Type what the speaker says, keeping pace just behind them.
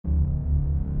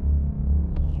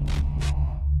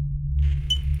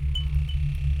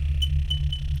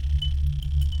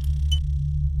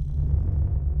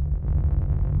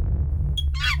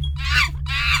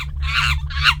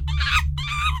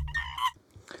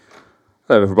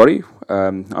Hello, everybody.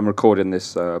 I'm recording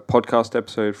this podcast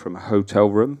episode from a hotel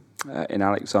room in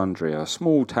Alexandria, a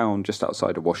small town just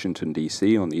outside of Washington,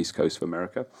 D.C., on the east coast of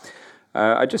America.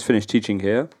 I just finished teaching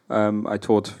here. I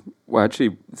taught,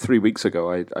 actually 3 weeks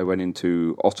ago, I went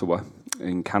into Ottawa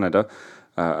in Canada,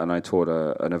 and I taught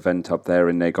an event up there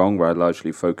in Gong where I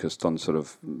largely focused on sort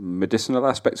of medicinal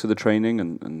aspects of the training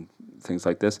and things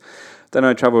like this. Then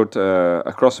I traveled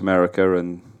across America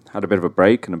and had a bit of a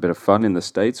break and a bit of fun in the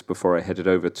States before I headed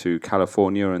over to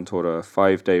California and taught a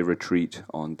 5-day retreat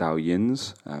on Dao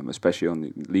Yins, especially on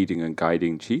the leading and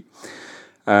guiding Qi.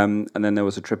 And then there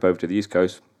was a trip over to the East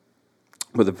Coast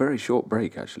with a very short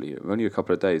break, actually, only a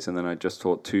couple of days. And then I just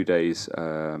taught 2 days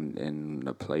in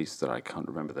a place that I can't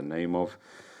remember the name of.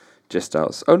 Just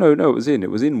outside. Oh, no, it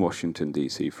was in Washington,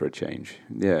 D.C. for a change.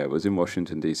 Yeah, it was in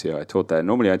Washington, D.C. I taught there.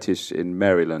 Normally I teach in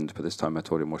Maryland, but this time I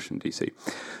taught in Washington, D.C.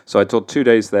 So I taught 2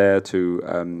 days there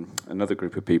to another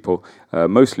group of people,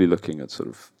 mostly looking at sort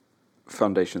of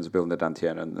foundations of building the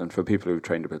Dantian, and for people who've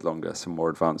trained a bit longer, some more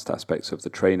advanced aspects of the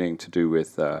training to do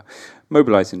with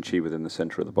mobilizing Qi within the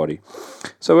center of the body.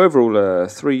 So overall,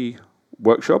 3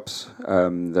 workshops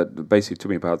that basically took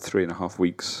me about 3.5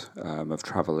 weeks of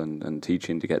travel and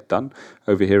teaching to get done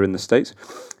over here in the States.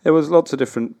 There was lots of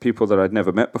different people that I'd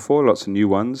never met before, lots of new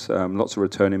ones, lots of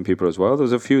returning people as well. There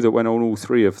was a few that went on all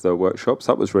 3 of the workshops.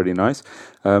 That was really nice,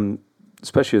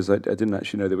 especially as I didn't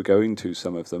actually know they were going to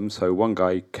some of them. So one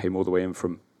guy came all the way in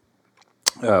from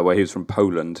where he was from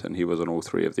Poland, and he was on all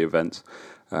 3 of the events,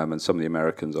 and some of the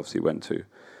Americans obviously went to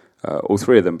all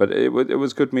 3 of them, but it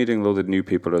was good meeting a lot of new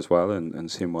people as well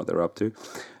and seeing what they're up to.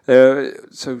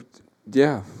 So,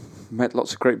 yeah, met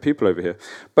lots of great people over here.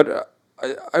 But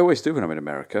I always do when I'm in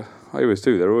America. I always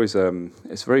do. They're always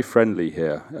it's very friendly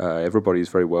here. Everybody's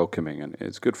very welcoming, and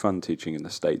it's good fun teaching in the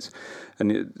States.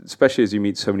 And especially as you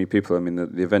meet so many people. I mean,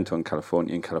 the event in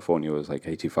California was like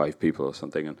 85 people or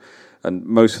something, and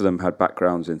most of them had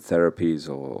backgrounds in therapies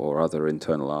or other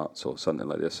internal arts or something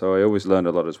like this. So I always learned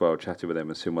a lot as well, chatting with them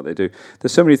and seeing what they do.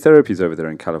 There's so many therapies over there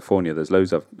in California. There's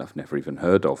loads I've never even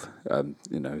heard of,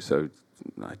 so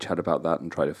I chat about that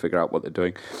and try to figure out what they're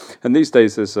doing. And these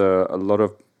days there's a lot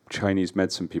of Chinese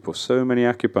medicine people, so many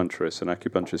acupuncturists and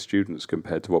acupuncture students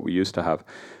compared to what we used to have.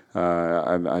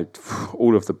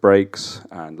 All of the breaks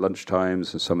and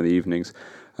lunchtimes and some of the evenings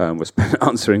were spent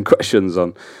answering questions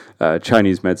on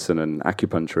Chinese medicine and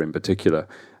acupuncture in particular,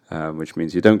 which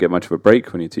means you don't get much of a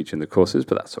break when you're teaching the courses,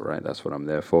 but that's all right. That's what I'm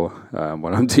there for.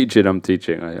 When I'm teaching,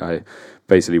 I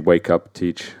basically wake up,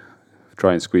 teach,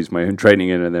 try and squeeze my own training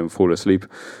in, and then fall asleep,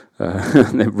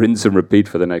 and then rinse and repeat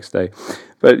for the next day.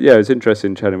 But yeah, it's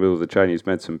interesting chatting with all the Chinese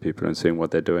medicine people and seeing what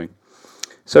they're doing.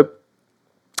 So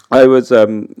I was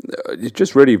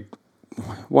just really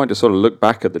wanting to sort of look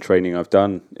back at the training I've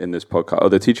done in this podcast, or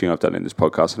the teaching I've done in this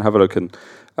podcast, and have a look and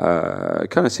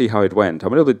kind of see how it went.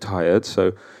 I'm a little bit tired,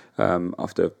 so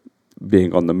after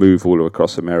being on the move all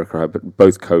across America, but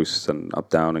both coasts and up,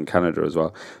 down, and Canada as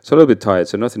well. So a little bit tired,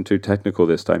 so nothing too technical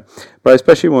this time. But I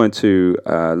especially wanted to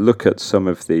look at some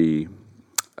of the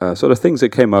sort of things that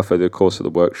came up over the course of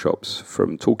the workshops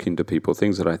from talking to people,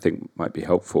 things that I think might be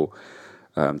helpful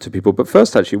to people. But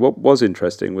first, actually, what was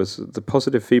interesting was the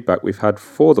positive feedback we've had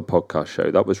for the podcast show.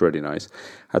 That was really nice.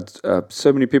 Had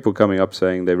so many people coming up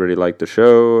saying they really liked the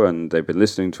show and they've been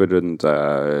listening to it, and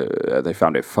they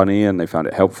found it funny and they found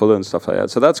it helpful and stuff like that.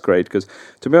 So that's great, because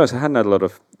to be honest, I hadn't had a lot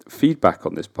of feedback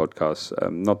on this podcast,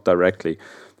 not directly,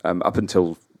 up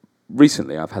until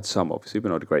recently. I've had some, obviously, but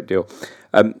not a great deal.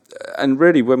 And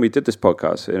really, when we did this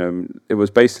podcast, it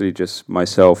was basically just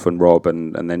myself and Rob,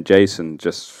 and then Jason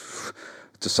just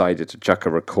decided to chuck a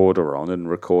recorder on and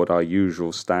record our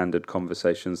usual standard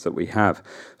conversations that we have.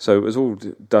 So it was all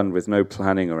done with no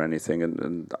planning or anything,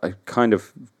 and I kind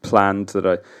of planned that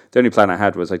the only plan I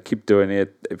had was I'd keep doing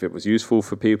it if it was useful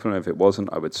for people, and if it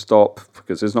wasn't, I would stop,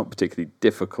 because it's not particularly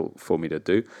difficult for me to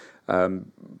do.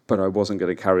 But I wasn't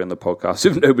going to carry on the podcast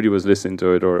if nobody was listening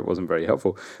to it or it wasn't very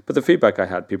helpful. But the feedback I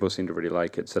had, people seemed to really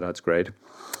like it, so that's great.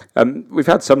 We've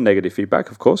had some negative feedback,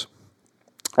 of course.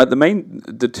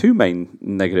 The 2 main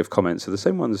negative comments are the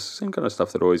same ones, same kind of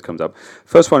stuff that always comes up.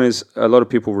 First one is a lot of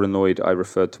people were annoyed I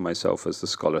referred to myself as the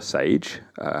Scholar Sage,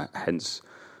 hence,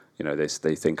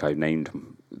 they think I named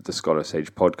the Scholar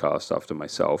Sage podcast after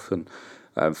myself. And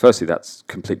firstly, that's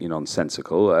completely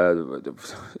nonsensical.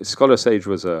 Scholar Sage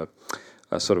was a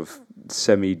sort of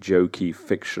semi-jokey,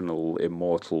 fictional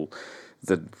immortal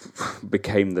that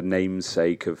became the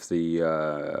namesake of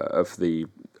the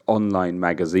online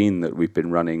magazine that we've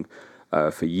been running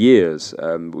for years.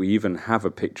 We even have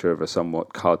a picture of a somewhat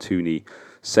cartoony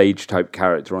sage-type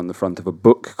character on the front of a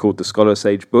book called the Scholar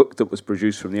Sage Book that was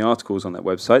produced from the articles on that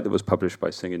website that was published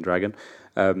by Singing Dragon.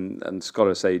 And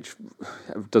Scholar Sage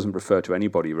doesn't refer to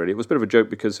anybody, really. It was a bit of a joke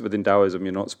because within Taoism,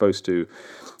 you're not supposed to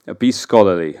be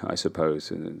scholarly, I suppose.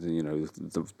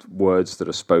 The words that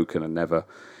are spoken are never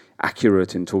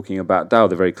accurate in talking about Tao.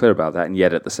 They're very clear about that, and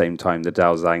yet at the same time, the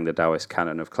Tao Zhang, the Taoist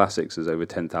canon of classics, is over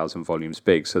 10,000 volumes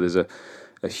big. So there's a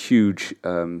huge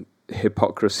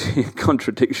hypocrisy and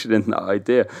contradiction in that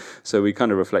idea. So we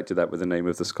kind of reflected that with the name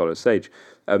of the Scholar Sage.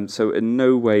 So in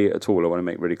no way at all, I want to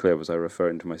make really clear, was I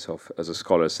referring to myself as a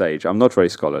Scholar Sage. I'm not very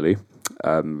scholarly.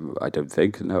 I don't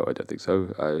think. No, I don't think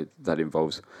so. That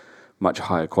involves much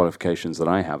higher qualifications than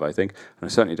I have, I think. And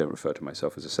I certainly don't refer to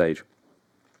myself as a sage.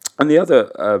 And the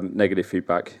other negative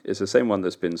feedback is the same one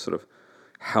that's been sort of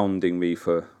hounding me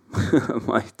for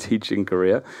my teaching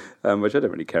career, which I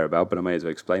don't really care about, but I may as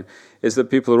well explain, is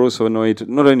that people are also annoyed.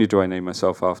 Not only do I name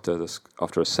myself after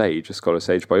a sage, a scholar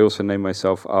sage, but I also name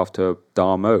myself after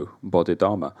Dharmo,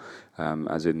 Bodhidharma,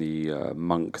 as in the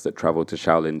monk that traveled to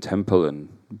Shaolin Temple and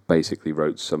basically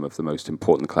wrote some of the most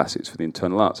important classics for the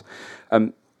internal arts.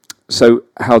 So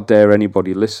how dare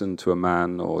anybody listen to a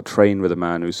man or train with a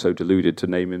man who's so deluded to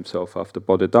name himself after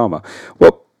Bodhidharma?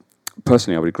 Well,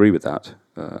 personally, I would agree with that.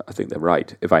 I think they're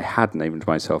right. If I had named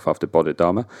myself after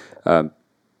Bodhidharma,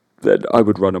 then I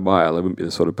would run a mile. I wouldn't be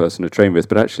the sort of person to train with.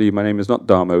 But actually, my name is not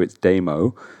Dharmo, it's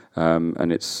Damo.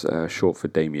 And it's short for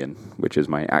Damien, which is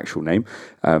my actual name.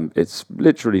 It's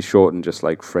literally shortened just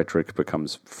like Frederick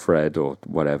becomes Fred or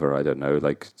whatever, I don't know.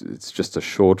 Like, it's just a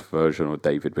short version, or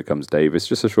David becomes Dave. It's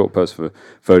just a short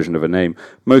version of a name.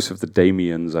 Most of the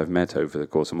Damians I've met over the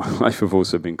course of my life have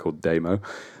also been called Damo.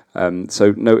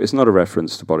 So no, it's not a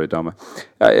reference to Bodhidharma.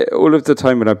 All of the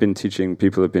time when I've been teaching,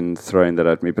 people have been throwing that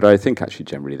at me, but I think actually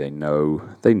generally they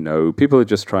know. People are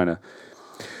just trying to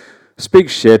speak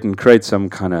shit and create some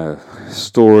kind of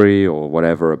story or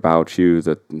whatever about you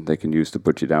that they can use to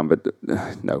put you down. But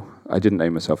no, I didn't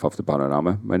name myself after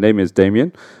Bodhidharma. My name is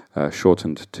Damien,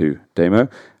 shortened to Damo,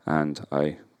 and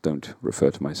I don't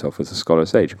refer to myself as a scholar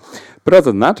sage. But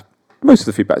other than that, most of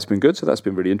the feedback's been good, so that's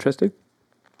been really interesting.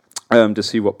 To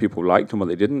see what people liked and what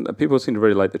they didn't. People seem to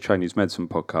really like the Chinese medicine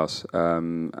podcast,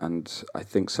 and I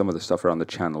think some of the stuff around the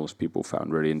channels people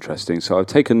found really interesting. So I've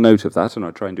taken note of that, and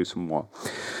I'll try and do some more.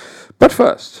 But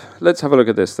first, let's have a look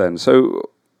at this then.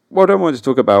 So what I wanted to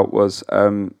talk about was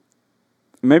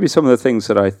maybe some of the things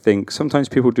that I think sometimes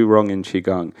people do wrong in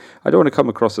Qigong. I don't want to come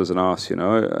across as an arse, you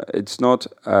know. It's not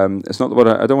what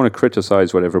I don't want to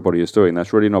criticize what everybody is doing.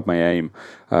 That's really not my aim.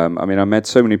 I mean, I met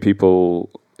so many people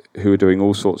who are doing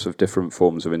all sorts of different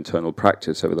forms of internal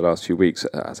practice over the last few weeks,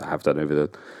 as I have done over the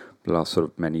last sort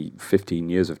of 15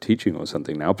 years of teaching or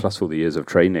something now, plus all the years of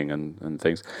training and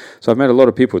things. So I've met a lot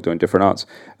of people doing different arts.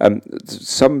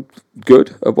 Some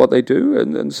good at what they do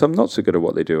and some not so good at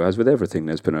what they do. As with everything,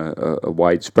 there's been a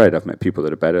wide spread. I've met people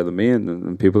that are better than me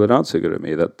and people that aren't so good at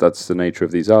me. That's the nature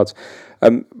of these arts.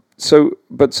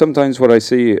 But sometimes what I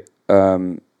see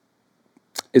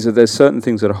is that there's certain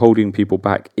things that are holding people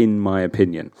back, in my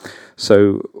opinion.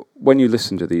 So when you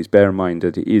listen to these, bear in mind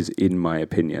that it is in my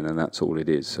opinion, and that's all it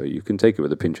is. So you can take it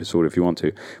with a pinch of salt if you want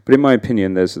to. But in my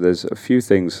opinion, there's a few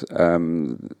things.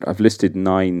 I've listed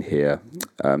 9 here,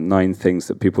 9 things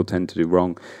that people tend to do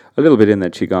wrong a little bit in their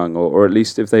Qigong, or at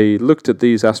least if they looked at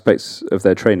these aspects of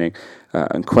their training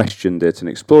and questioned it and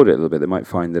explored it a little bit, they might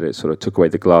find that it sort of took away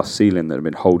the glass ceiling that had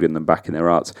been holding them back in their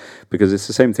arts. Because it's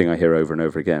the same thing I hear over and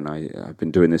over again. I've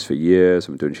been doing this for years,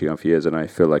 I've been doing Qigong for years, and I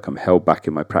feel like I'm held back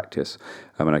in my practice,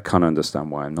 and I can't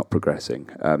understand why I'm not progressing.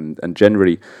 And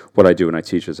generally, what I do when I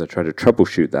teach is I try to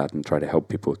troubleshoot that and try to help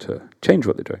people to change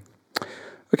what they're doing.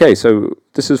 Okay, so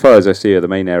this, as far as I see, are the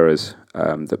main errors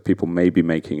that people may be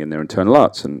making in their internal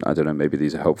arts, and I don't know, maybe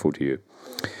these are helpful to you.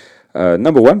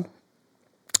 Number 1,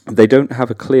 they don't have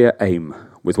a clear aim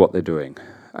with what they're doing.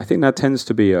 I think that tends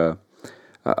to be a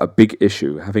big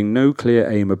issue, having no clear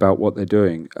aim about what they're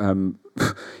doing.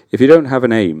 If you don't have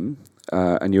an aim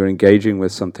and you're engaging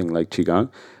with something like Qigong,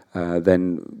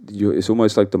 then it's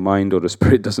almost like the mind or the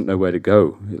spirit doesn't know where to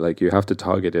go. Like, you have to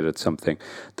target it at something.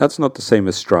 That's not the same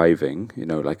as striving, you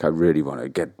know, like I really want to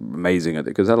get amazing at it,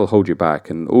 because that'll hold you back.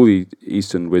 And all the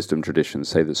Eastern wisdom traditions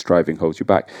say that striving holds you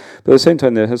back. But at the same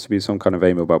time, there has to be some kind of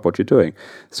aim about what you're doing.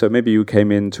 So maybe you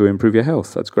came in to improve your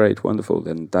health. That's great, wonderful.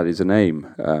 Then that is an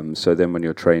aim. So then when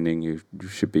you're training, you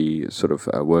should be sort of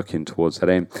working towards that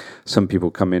aim. Some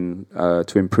people come in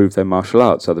to improve their martial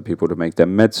arts, other people to make their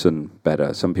medicine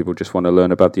better. Some people just want to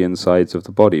learn about the insides of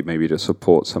the body, maybe to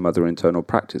support some other internal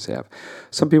practice they have.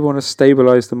 Some people want to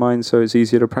stabilize the mind so it's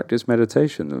easier to practice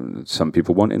meditation. Some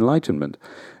people want enlightenment.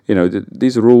 You know,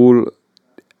 these are all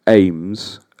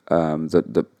aims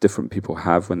that different people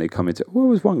have when they come into. What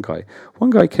was one guy? One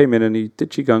guy came in and he did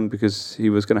qigong because he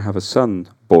was going to have a son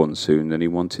born soon, and he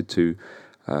wanted to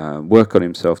work on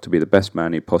himself to be the best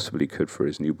man he possibly could for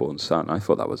his newborn son. I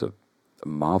thought that was a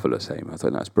marvelous aim. I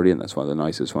thought that's brilliant. That's one of the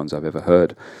nicest ones I've ever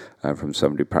heard from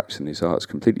somebody practicing these arts,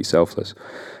 completely selfless.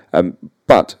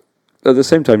 But at the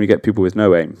same time, you get people with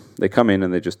no aim. They come in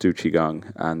and they just do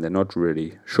qigong, and they're not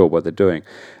really sure what they're doing.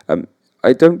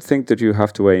 I don't think that you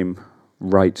have to aim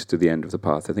right to the end of the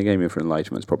path. I think aiming for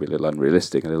enlightenment is probably a little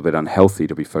unrealistic, a little bit unhealthy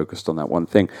to be focused on that one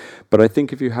thing. But I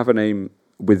think if you have an aim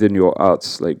within your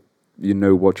arts, like you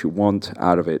know what you want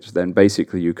out of it, then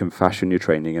basically you can fashion your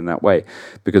training in that way.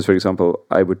 Because, for example,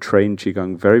 I would train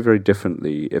qigong very, very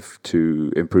differently if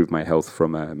to improve my health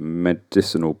from a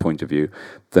medicinal point of view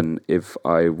than if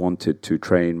I wanted to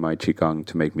train my qigong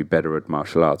to make me better at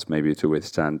martial arts, maybe to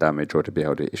withstand damage or to be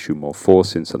able to issue more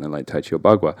force in something like Tai Chi or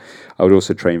Bagua. I would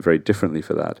also train very differently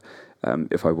for that.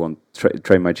 If I want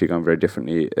train my qigong very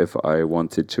differently if I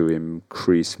wanted to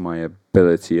increase my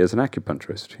ability as an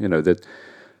acupuncturist. You know, that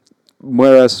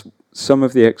whereas some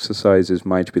of the exercises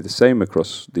might be the same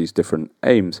across these different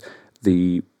aims,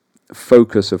 the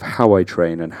focus of how I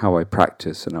train and how I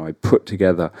practice and how I put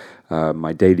together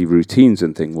my daily routines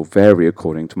and thing will vary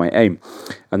according to my aim.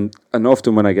 And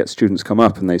often when I get students come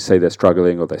up and they say they're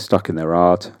struggling or they're stuck in their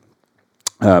art,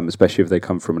 especially if they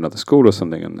come from another school or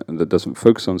something and that doesn't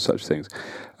focus on such things,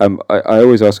 I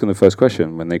always ask them the first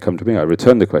question when they come to me. I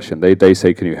return the question. They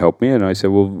say, "Can you help me?" And I say,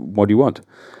 "Well, what do you want?"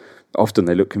 Often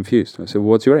they look confused. I say, "Well,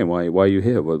 what's your aim? Why are you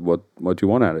here? What do you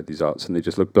want out of these arts?" And they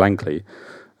just look blankly,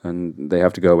 and they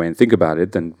have to go away and think about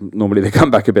it. Then normally they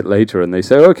come back a bit later and they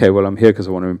say, "Okay, well, I'm here because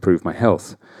I want to improve my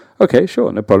health." Okay,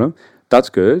 sure, no problem. That's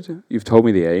good. You've told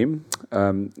me the aim.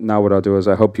 Now what I'll do is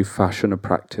I help you fashion a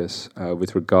practice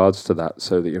with regards to that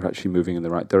so that you're actually moving in the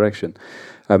right direction.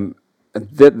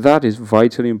 That is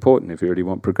vitally important if you really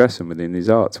want progression within these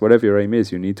arts. Whatever your aim is,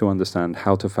 you need to understand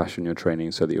how to fashion your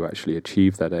training so that you actually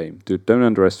achieve that aim. Don't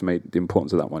underestimate the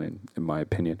importance of that one, in my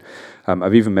opinion.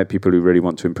 I've even met people who really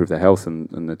want to improve their health,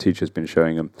 and the teacher's been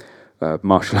showing them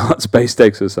martial arts-based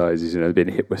exercises, being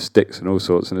hit with sticks and all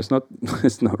sorts, and it's not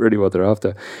really what they're after.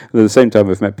 And at the same time,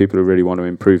 I've met people who really want to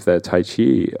improve their Tai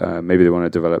Chi. Maybe they want to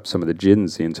develop some of the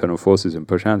jins, the internal forces, and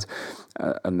push hands,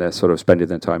 and they're sort of spending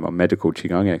their time on medical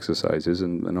Qigong exercises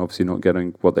and obviously not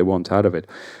getting what they want out of it.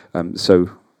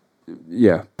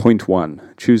 Point one,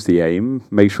 choose the aim,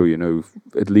 make sure you know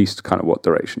at least kind of what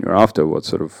direction you're after, what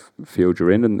sort of field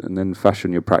you're in, and then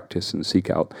fashion your practice and seek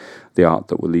out the art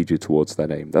that will lead you towards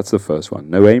that aim. That's the first one.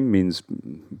 No aim means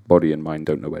body and mind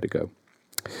don't know where to go.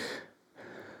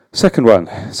 Second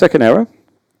error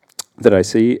that I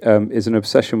see is an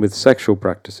obsession with sexual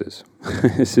practices.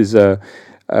 This is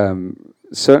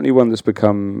certainly one that's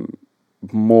become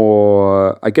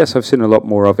more, I guess I've seen a lot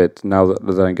more of it now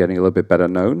that I'm getting a little bit better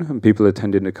known, and people are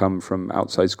tending to come from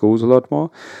outside schools a lot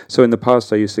more. So in the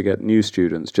past I used to get new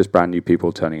students, just brand new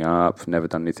people turning up, never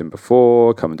done anything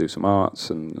before, come and do some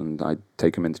arts, and I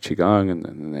take them into Qigong and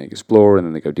then they explore and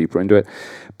then they go deeper into it.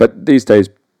 But these days,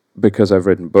 because I've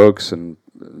written books and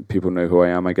people know who I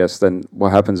am, I guess, then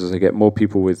what happens is I get more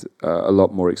people with a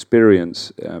lot more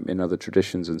experience in other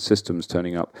traditions and systems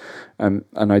turning up. And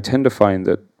I tend to find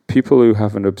that people who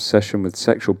have an obsession with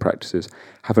sexual practices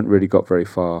haven't really got very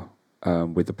far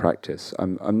with the practice.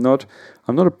 I'm not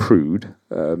a prude,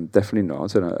 definitely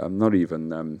not, and I'm not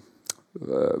even I'm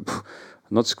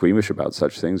not squeamish about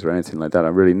such things or anything like that.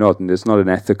 I'm really not, and there's not an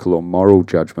ethical or moral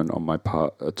judgment on my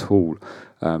part at all.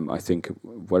 I think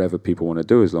whatever people want to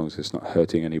do, as long as it's not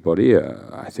hurting anybody,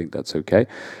 I think that's okay.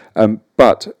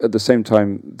 But at the same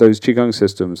time, those Qigong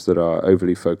systems that are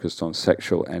overly focused on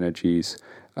sexual energies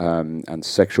and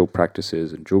sexual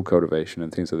practices and jewel cultivation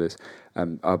and things like this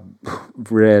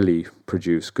rarely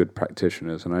produce good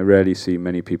practitioners, and I rarely see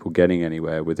many people getting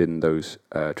anywhere within those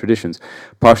traditions,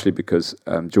 partially because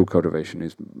jewel cultivation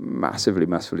is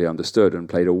massively understood and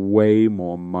played a way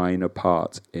more minor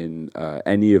part in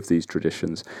any of these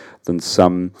traditions than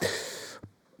some,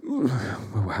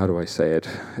 how do I say it,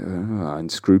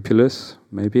 unscrupulous,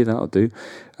 maybe that'll do,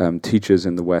 teachers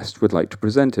in the West would like to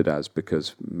present it as,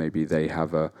 because maybe they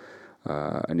have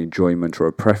an enjoyment or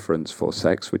a preference for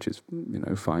sex, which is,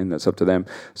 fine, that's up to them.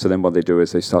 So then what they do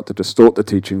is they start to distort the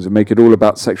teachings and make it all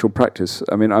about sexual practice.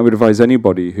 I mean, I would advise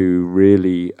anybody who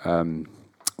really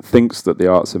thinks that the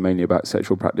arts are mainly about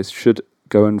sexual practice should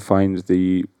go and find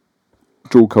the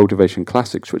jewel cultivation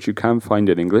classics, which you can find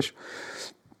in English.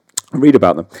 Read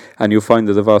about them, and you'll find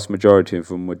that the vast majority of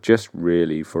them were just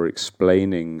really for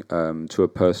explaining to a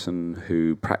person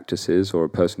who practices or a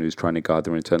person who's trying to guard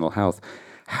their internal health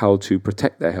how to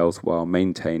protect their health while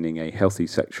maintaining a healthy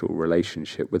sexual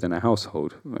relationship within a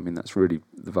household. I mean, that's really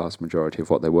the vast majority of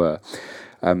what they were.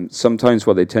 Sometimes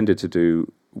what they tended to do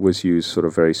was use sort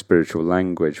of very spiritual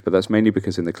language, but that's mainly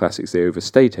because in the classics they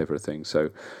overstate everything. So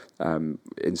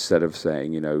instead of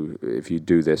saying, if you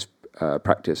do this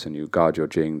practice and you guard your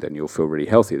jing, then you'll feel really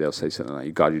healthy, they'll say something like,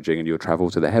 you guard your jing and you'll travel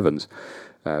to the heavens.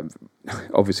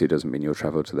 Obviously it doesn't mean you'll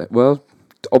travel to the... Well,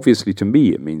 obviously to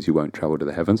me it means you won't travel to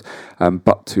the heavens,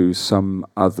 but to some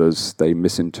others they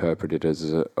misinterpret it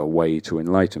as a way to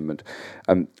enlightenment.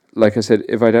 Like I said,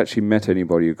 if I'd actually met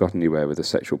anybody who got anywhere with the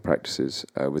sexual practices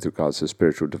with regards to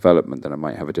spiritual development, then I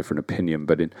might have a different opinion,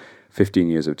 but in 15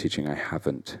 years of teaching I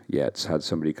haven't yet had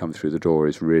somebody come through the door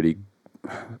who's really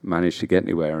managed to get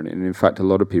anywhere, and in fact a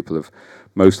lot of people have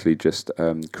mostly just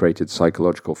created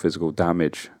psychological, physical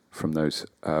damage from those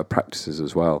practices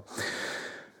as well.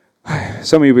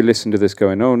 Some of you will listen to this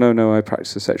going, oh, no, I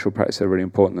practice the sexual practice, they're really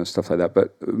important and stuff like that.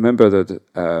 But remember that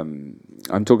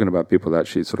I'm talking about people that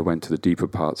actually sort of went to the deeper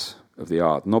parts of the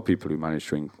art, not people who managed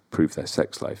to improve their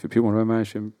sex life. If people want to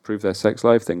manage to improve their sex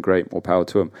life, then great, more power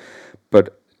to them.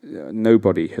 But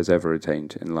nobody has ever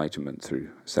attained enlightenment through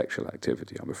sexual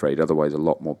activity, I'm afraid. Otherwise, a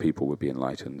lot more people would be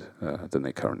enlightened than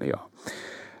they currently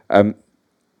are.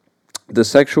 The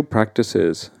sexual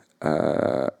practices...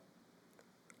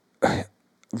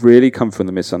 really come from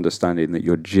the misunderstanding that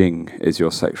your jing is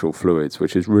your sexual fluids,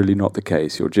 which is really not the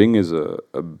case. Your jing is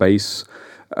a base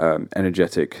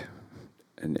energetic,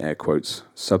 in air quotes,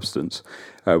 substance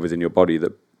within your body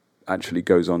that actually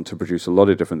goes on to produce a lot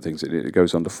of different things. It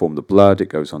goes on to form the blood, it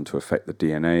goes on to affect the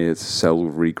DNA, it's cell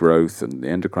regrowth, and the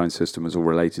endocrine system is all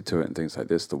related to it, and things like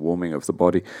this, the warming of the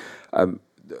body.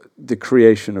 The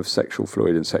creation of sexual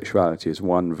fluid and sexuality is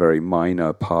one very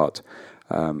minor part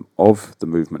of the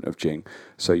movement of jing.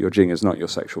 So your jing is not your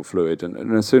sexual fluid.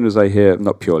 And as soon as I hear,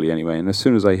 not purely anyway, and as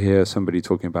soon as I hear somebody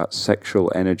talking about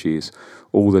sexual energies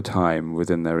all the time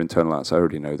within their internal arts, I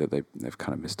already know that they've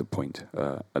kind of missed a point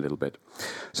a little bit.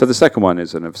 So the second one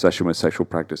is an obsession with sexual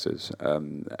practices.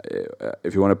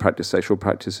 If you want to practice sexual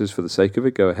practices for the sake of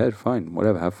it, go ahead, fine,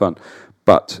 whatever, have fun.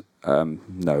 But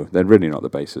no, they're really not the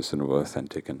basis in an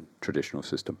authentic and traditional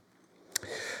system.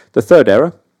 The third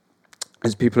error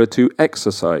is people are too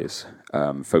exercise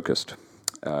focused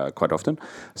quite often.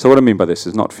 So what I mean by this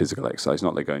is not physical exercise,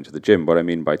 not like going to the gym. What I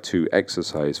mean by too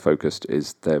exercise focused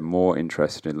is they're more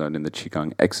interested in learning the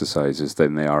Qigong exercises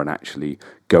than they are in actually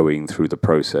going through the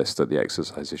process that the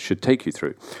exercises should take you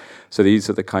through. So these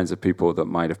are the kinds of people that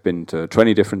might have been to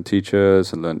 20 different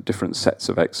teachers and learned different sets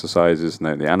of exercises.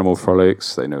 Know the animal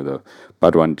frolics, they know the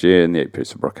Baduan Jin, the 8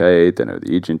 periods of brocade, they know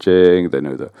the Yi Jin Jing, they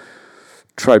know the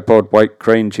tripod white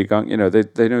crane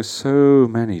qigong. They know so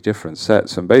many different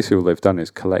sets, and basically all they've done is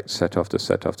collect set after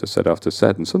set after set after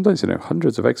set, and sometimes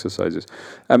hundreds of exercises.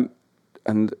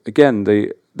 And again,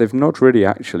 they've not really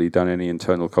actually done any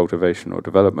internal cultivation or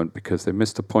development, because they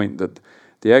missed the point that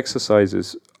the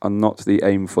exercises are not the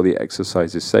aim for the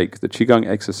exercise's sake. The qigong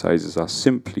exercises are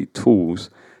simply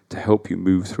tools to help you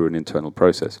move through an internal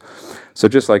process. So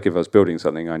just like if I was building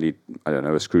something, I need,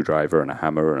 a screwdriver and a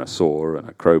hammer and a saw and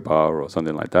a crowbar or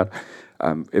something like that.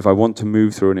 If I want to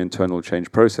move through an internal change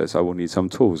process, I will need some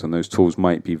tools, and those tools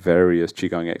might be various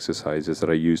qigong exercises that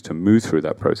I use to move through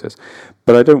that process.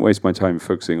 But I don't waste my time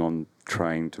focusing on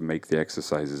trying to make the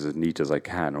exercises as neat as I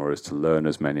can, or as to learn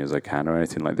as many as I can, or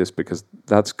anything like this, because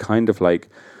that's kind of like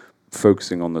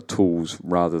focusing on the tools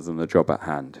rather than the job at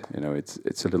hand.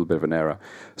 It's a little bit of an error.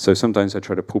 So sometimes I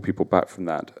try to pull people back from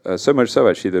that. So much so,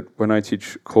 actually, that when I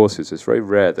teach courses, it's very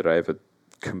rare that I ever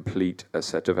complete a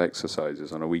set of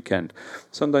exercises on a weekend.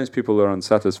 Sometimes people are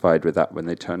unsatisfied with that when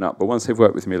they turn up, but once they've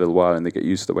worked with me a little while and they get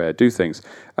used to the way I do things,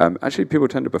 actually people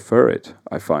tend to prefer it,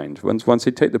 I find. Once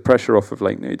they take the pressure off of, no,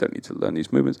 you don't need to learn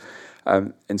these movements.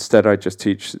 Instead, I just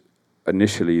teach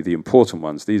initially the important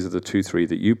ones. These are the 2-3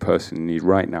 that you personally need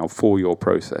right now for your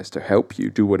process to help you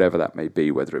do whatever that may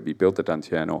be, whether it be build the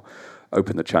dantian or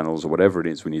open the channels or whatever it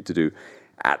is we need to do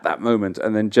at that moment.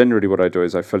 And then generally what I do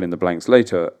is I fill in the blanks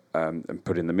later and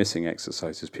put in the missing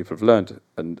exercises people have learned.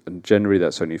 And generally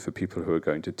that's only for people who are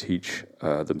going to teach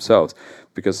themselves,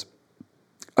 because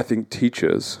I think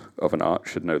teachers of an art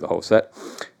should know the whole set,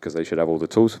 because they should have all the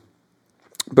tools.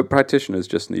 But practitioners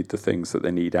just need the things that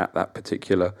they need at that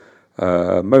particular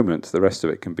moment. The rest of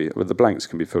it can be, the blanks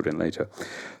can be filled in later.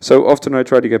 So often I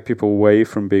try to get people away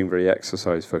from being very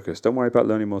exercise focused. Don't worry about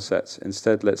learning more sets.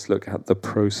 Instead, let's look at the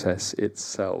process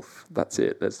itself. That's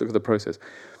it. Let's look at the process.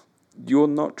 you're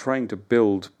not trying to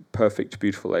build perfect,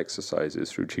 beautiful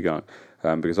exercises through Qigong,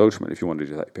 because ultimately, if you want to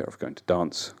do that, you're better off going to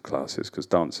dance classes, because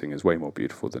dancing is way more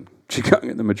beautiful than Qigong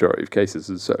in the majority of cases.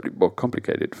 It's certainly more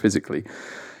complicated physically.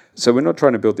 So we're not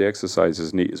trying to build the exercise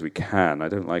as neat as we can. I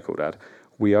don't like all that.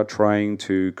 We are trying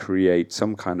to create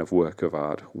some kind of work of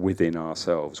art within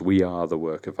ourselves. We are the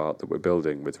work of art that we're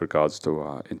building with regards to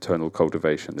our internal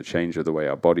cultivation, the change of the way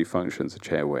our body functions, the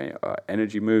change of the way our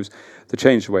energy moves, the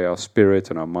change of the way our spirit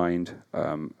and our mind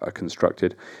are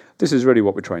constructed. This is really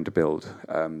what we're trying to build,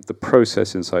 the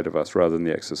process inside of us rather than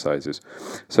the exercises.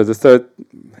 So the third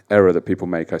error that people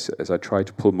make is I try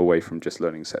to pull them away from just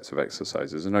learning sets of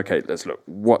exercises. And okay, let's look,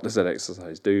 what does that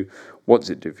exercise do? What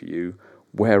does it do for you?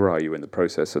 Where are you in the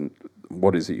process, and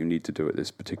what is it you need to do at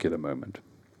this particular moment?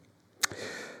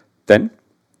 Then,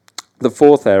 the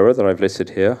fourth error that I've listed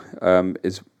here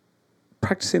is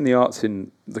practicing the arts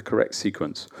in the correct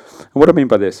sequence. And what I mean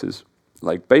by this is,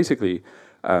 like, basically,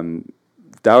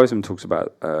 Taoism talks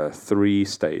about three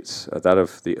states, that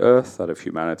of the earth, that of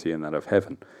humanity, and that of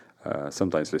heaven.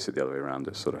 Sometimes listed the other way around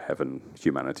as sort of heaven,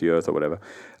 humanity, earth, or whatever.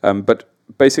 But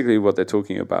basically what they're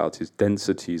talking about is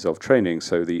densities of training.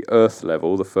 So the earth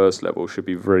level, the first level, should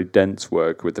be very dense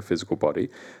work with the physical body.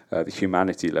 The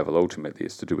humanity level ultimately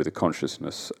is to do with the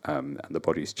consciousness and the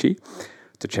body's chi.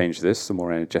 To change this, the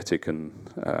more energetic and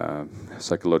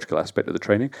psychological aspect of the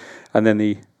training. And then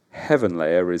the heaven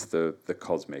layer is the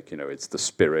cosmic, it's the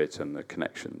spirit and the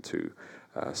connection to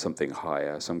something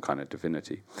higher, some kind of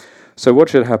divinity. So what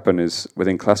should happen is,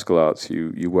 within classical arts,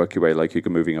 you work your way like you're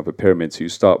moving up a pyramid. So you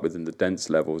start within the dense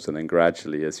levels, and then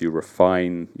gradually, as you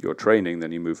refine your training,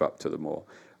 then you move up to the more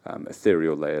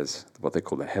ethereal layers, what they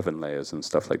call the heaven layers and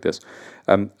stuff like this.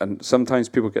 And sometimes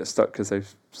people get stuck because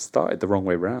they've started the wrong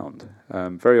way round,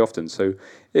 very often. So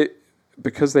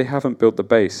because they haven't built the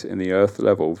base in the earth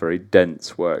level, very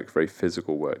dense work, very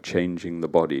physical work, changing the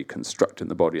body, constructing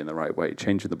the body in the right way,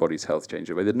 changing the body's health,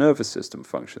 changing the way the nervous system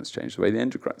functions, changing the way the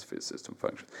endocrine system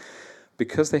functions.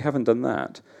 Because they haven't done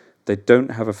that, they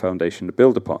don't have a foundation to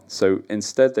build upon. So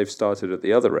instead, they've started at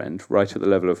the other end, right at the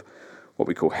level of what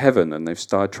we call heaven, and they've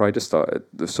tried to start at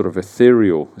the sort of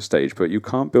ethereal stage, but you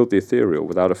can't build the ethereal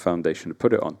without a foundation to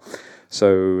put it on.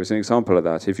 So as an example of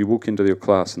that, if you walk into your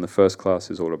class and the first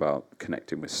class is all about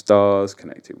connecting with stars,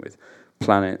 connecting with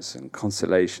planets and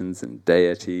constellations and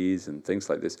deities and things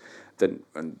like this, then,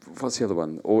 and what's the other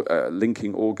one?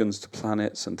 Linking organs to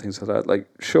planets and things like that. Like,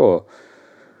 sure,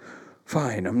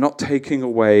 fine, I'm not taking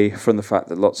away from the fact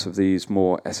that lots of these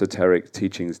more esoteric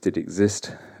teachings did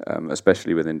exist,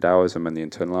 especially within Taoism and the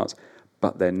internal arts,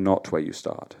 but they're not where you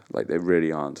start. Like, they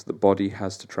really aren't. The body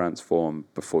has to transform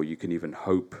before you can even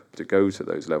hope to go to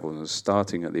those levels. And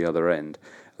starting at the other end,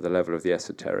 at the level of the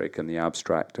esoteric and the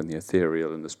abstract and the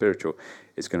ethereal and the spiritual,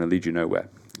 is going to lead you nowhere,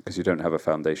 because you don't have a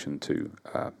foundation to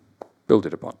build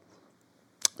it upon.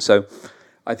 So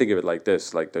I think of it like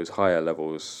this, like those higher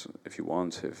levels, if you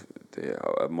want, if they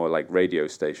are more like radio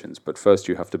stations, but first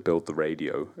you have to build the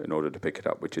radio in order to pick it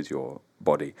up, which is your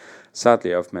body.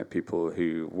 Sadly, I've met people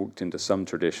who walked into some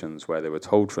traditions where they were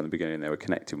told from the beginning they were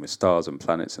connecting with stars and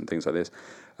planets and things like this.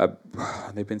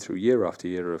 They've been through year after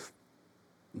year of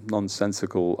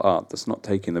nonsensical art that's not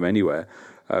taking them anywhere,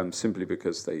 simply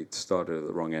because they started at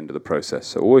the wrong end of the process.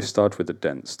 So always start with the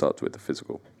dense, start with the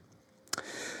physical.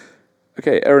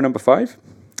 Okay, error number 5.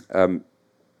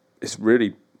 It's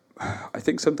really, I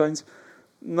think sometimes,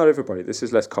 not everybody, this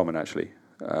is less common actually.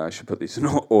 I should put these in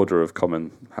order of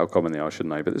how common they are,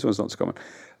 shouldn't I? But this one's not so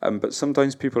common. But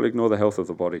sometimes people ignore the health of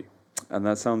the body. And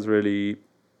that sounds really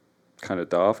kind of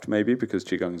daft, maybe, because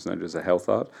Qigong is known as a health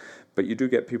art. But you do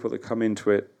get people that come into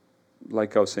it,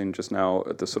 like I was saying just now,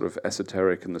 at the sort of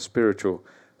esoteric and the spiritual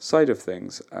side of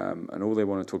things, and all they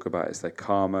want to talk about is their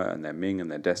karma and their Ming and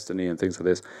their destiny and things like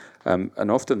this. And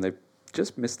often they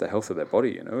just miss the health of their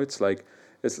body, It's like,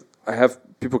 I have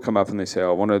people come up and they say,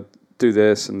 I want to do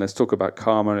this, and let's talk about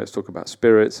karma, let's talk about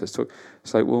spirits, It's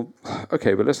like, well,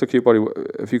 okay, but let's look at your body.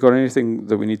 Have you got anything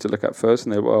that we need to look at first?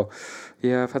 And they, well,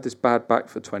 yeah, I've had this bad back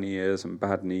for 20 years and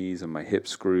bad knees and my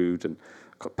hips screwed and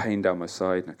I've got pain down my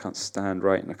side and I can't stand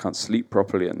right and I can't sleep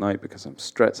properly at night because I'm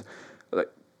stressed. Like,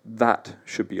 that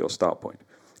should be your start point.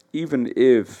 Even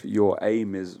if your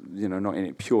aim is, not in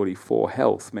it purely for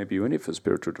health, maybe you're in it for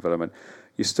spiritual development,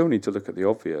 you still need to look at the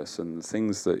obvious and the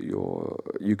things that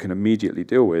you can immediately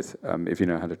deal with if you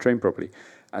know how to train properly.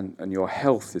 And your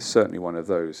health is certainly one of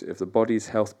those. If the body's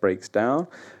health breaks down,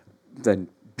 then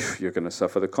you're going to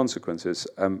suffer the consequences.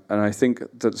 And I think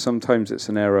that sometimes it's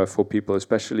an error for people,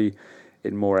 especially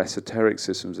in more esoteric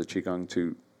systems of Qigong,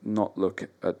 to not look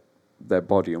at their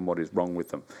body and what is wrong with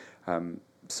them.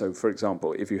 So, for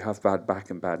example, if you have bad back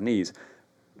and bad knees,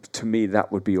 to me,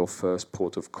 that would be your first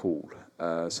port of call.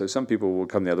 So some people will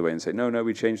come the other way and say, no,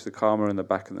 we changed the karma and the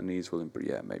back and the knees will improve.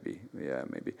 Yeah, maybe.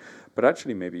 But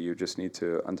actually, maybe you just need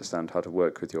to understand how to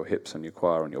work with your hips and your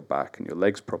quad and your back and your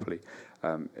legs properly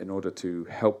in order to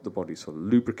help the body sort of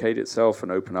lubricate itself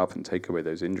and open up and take away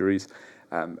those injuries.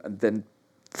 And then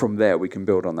from there, we can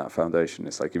build on that foundation.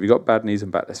 It's like, if you've got bad knees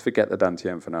and back, let's forget the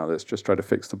dantian for now. Let's just try to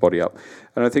fix the body up.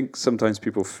 And I think sometimes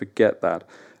people forget that.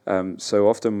 So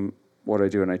often what I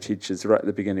do when I teach is right at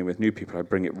the beginning with new people, I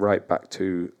bring it right back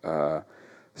to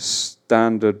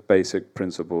standard basic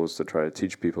principles to try to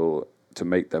teach people to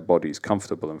make their bodies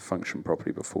comfortable and function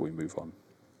properly before we move on.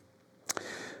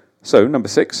 So, number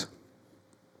 6.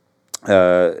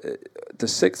 The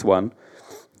sixth one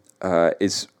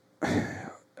is...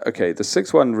 Okay, the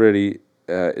sixth one really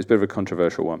is a bit of a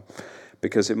controversial one,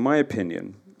 because in my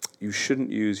opinion, you shouldn't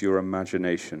use your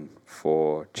imagination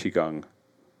for Qigong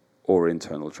or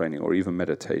internal training, or even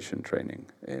meditation training,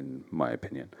 in my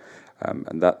opinion.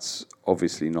 And that's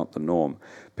obviously not the norm,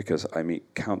 because I meet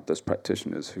countless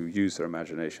practitioners who use their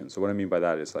imagination. So what I mean by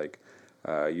that is like,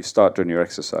 you start doing your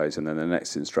exercise, and then the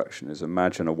next instruction is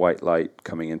imagine a white light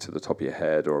coming into the top of your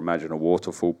head, or imagine a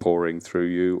waterfall pouring through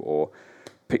you, or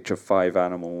picture 5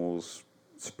 animals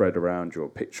spread around you, or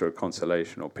picture a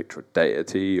constellation, or picture a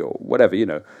deity, or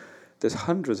whatever, There's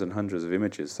hundreds and hundreds of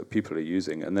images that people are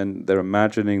using, and then they're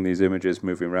imagining these images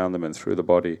moving around them and through the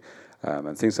body,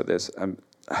 and things like this.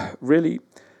 Really,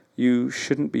 you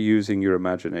shouldn't be using your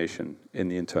imagination in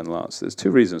the internal arts. There's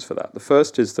 2 reasons for that. The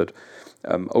first is that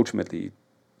ultimately,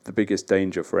 the biggest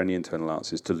danger for any internal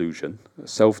arts is delusion,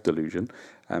 self-delusion.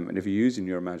 And if you're using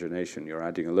your imagination, you're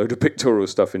adding a load of pictorial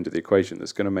stuff into the equation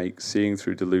that's going to make seeing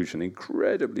through delusion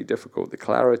incredibly difficult. The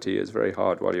clarity is very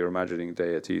hard while you're imagining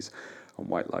deities and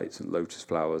white lights and lotus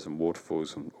flowers and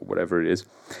waterfalls and whatever it is.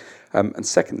 And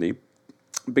secondly,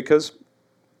 because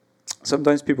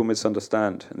sometimes people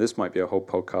misunderstand, and this might be a whole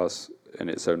podcast in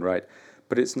its own right,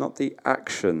 but it's not the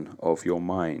action of your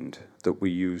mind that we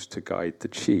use to guide the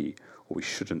qi, or we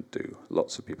shouldn't do.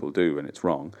 Lots of people do, and it's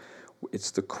wrong.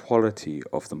 It's the quality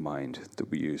of the mind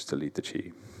that we use to lead the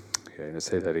qi. Okay, I'm going to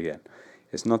say that again.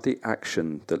 It's not the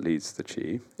action that leads the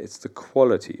qi, it's the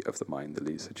quality of the mind that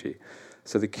leads the qi.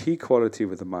 So the key quality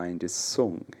with the mind is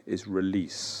sung, is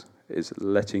release, is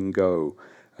letting go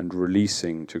and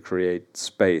releasing to create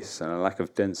space and a lack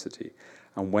of density.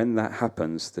 And when that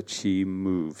happens, the qi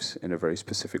moves in a very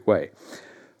specific way.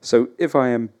 So if I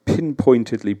am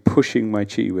pinpointedly pushing my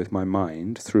qi with my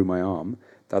mind through my arm,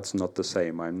 that's not the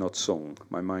same. I'm not sung.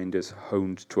 My mind is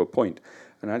honed to a point.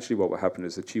 And actually what will happen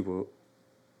is the qi will,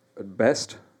 at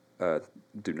best,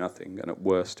 do nothing, and at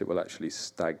worst, it will actually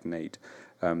stagnate.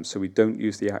 So we don't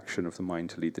use the action of the mind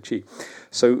to lead the qi.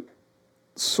 So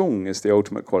sung is the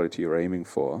ultimate quality you're aiming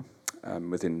for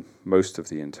within most of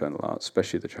the internal arts,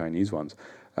 especially the Chinese ones.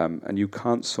 And you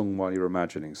can't sung while you're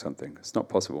imagining something. It's not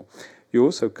possible. You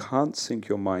also can't sync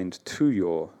your mind to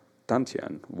your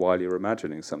dantian while you're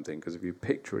imagining something, because if you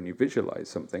picture and you visualize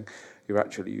something, you're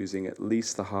actually using at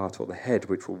least the heart or the head,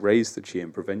 which will raise the qi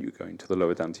and prevent you going to the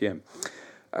lower dantian.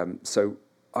 So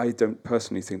I don't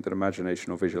personally think that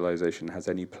imagination or visualization has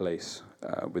any place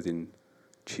within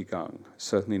Qigong.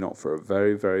 Certainly not for a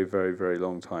very, very, very, very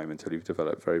long time, until you've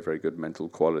developed very, very good mental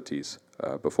qualities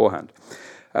beforehand.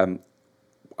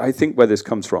 I think where this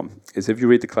comes from is if you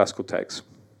read the classical texts,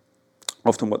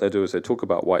 often what they do is they talk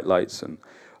about white lights and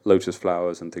lotus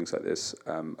flowers and things like this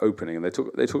opening, and they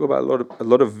talk about a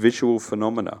lot of visual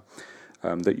phenomena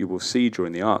that you will see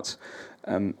during the arts.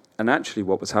 And actually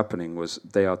what was happening was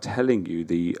they are telling you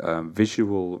the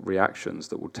visual reactions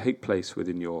that will take place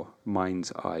within your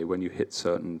mind's eye when you hit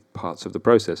certain parts of the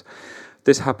process.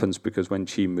 This happens because when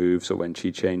qi moves, or when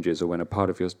qi changes, or when a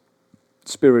part of your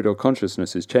spirit or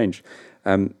consciousness is changed,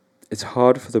 it's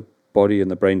hard for the body and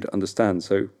the brain to understand.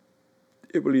 So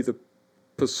it will either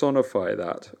personify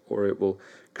that, or it will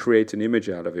create an image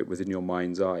out of it within your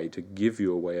mind's eye to give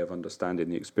you a way of understanding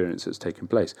the experience that's taking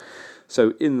place.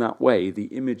 So in that way, the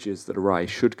images that arise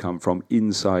should come from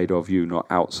inside of you, not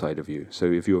outside of you.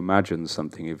 So if you imagine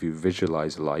something, if you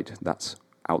visualize light, that's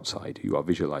outside. You are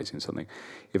visualizing something.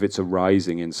 If it's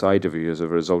arising inside of you as a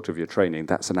result of your training,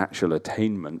 that's an actual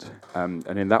attainment. And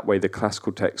in that way, the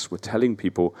classical texts were telling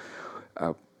people,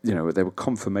 they were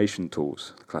confirmation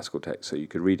tools, the classical text, so you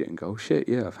could read it and go, oh shit,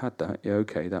 yeah, I've had that. Yeah,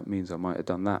 okay, that means I might have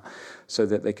done that. So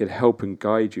that they could help and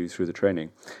guide you through the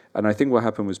training. And I think what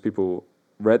happened was people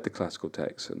read the classical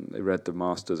texts and they read the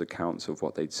master's accounts of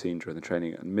what they'd seen during the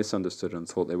training and misunderstood and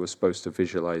thought they were supposed to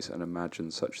visualize and imagine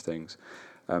such things.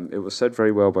 It was said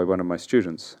very well by one of my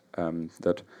students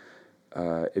that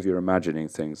if you're imagining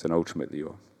things, then ultimately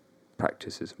you're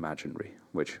practice is imaginary,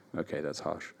 which, okay, that's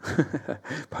harsh,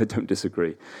 but I don't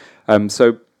disagree.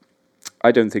 So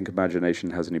I don't think imagination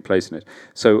has any place in it.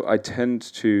 So I tend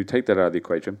to take that out of the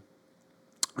equation,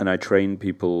 and I train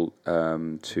people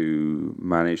to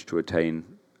manage to attain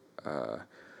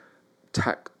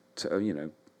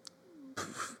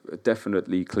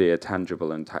definitely clear,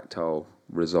 tangible, and tactile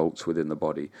results within the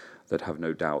body that have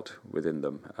no doubt within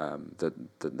them, that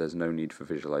there's no need for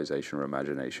visualization or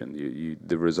imagination.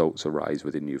 The results arise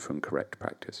within you from correct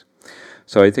practice.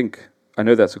 So I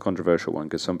know that's a controversial one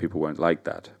because some people won't like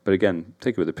that. But again,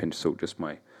 take it with a pinch of salt, just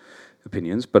my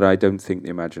opinions. But I don't think the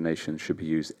imagination should be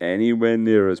used anywhere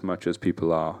near as much as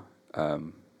people are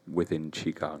within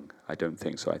Qigong. I don't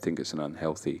think so. I think it's an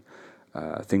unhealthy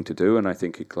thing to do, and I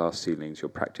think at glass ceilings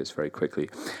you'll practice very quickly.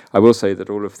 I will say that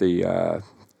all of the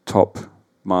top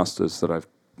masters that I've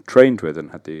trained with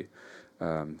and had the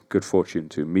good fortune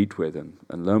to meet with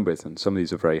and learn with, and some of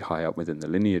these are very high up within the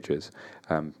lineages,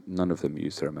 none of them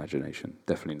use their imagination,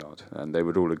 definitely not. And they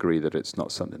would all agree that it's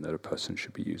not something that a person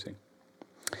should be using.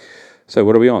 So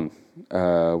what are we on?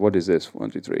 What is this?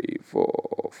 1, 2, 3,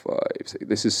 4, 5, 6.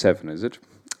 This is 7, is it?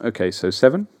 Okay, so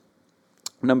 7.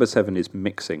 Number 7 is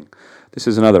mixing. This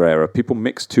is another error. People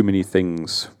mix too many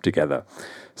things together.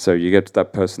 So you get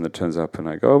that person that turns up and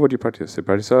I go, oh, what do you practice? They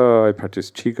practice, I practice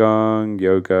Qigong,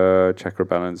 yoga, chakra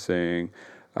balancing,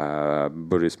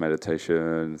 Buddhist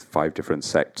meditation, 5 different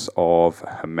sects of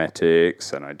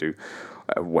Hermetics, and I do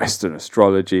Western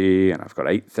astrology, and I've got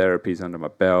 8 therapies under my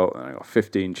belt, and I've got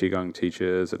 15 Qigong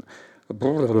teachers, and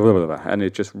blah, blah, blah, blah, blah, and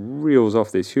it just reels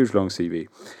off this huge long CV.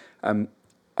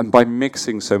 And by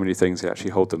mixing so many things, they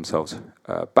actually hold themselves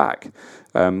back.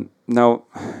 Now,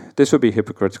 this would be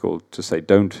hypocritical to say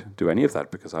don't do any of that,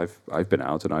 because I've been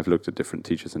out and I've looked at different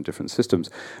teachers and different systems.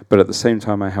 But at the same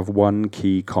time, I have one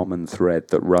key common thread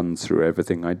that runs through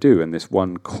everything I do, and this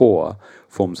one core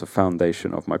forms a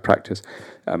foundation of my practice.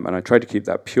 And I try to keep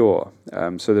that pure,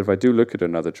 so that if I do look at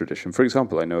another tradition, for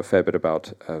example, I know a fair bit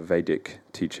about Vedic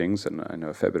teachings, and I know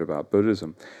a fair bit about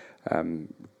Buddhism,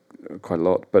 quite a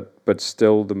lot, but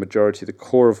still the majority, the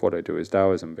core of what I do is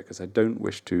Taoism, because I don't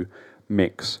wish to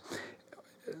mix.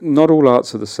 Not all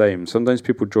arts are the same. Sometimes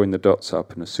people join the dots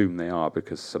up and assume they are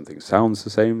because something sounds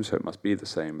the same, so it must be the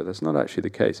same, but that's not actually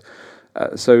the case.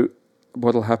 So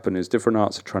what will happen is different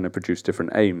arts are trying to produce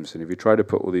different aims, and if you try to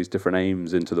put all these different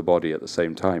aims into the body at the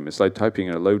same time, it's like typing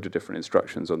in a load of different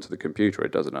instructions onto the computer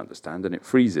it doesn't understand, and it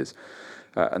freezes.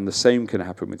 And the same can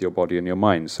happen with your body and your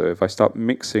mind. So if I start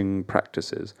mixing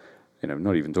practices,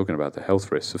 not even talking about the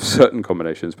health risks of certain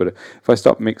combinations, but if I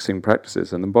start mixing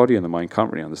practices, and the body and the mind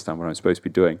can't really understand what I'm supposed to be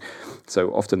doing,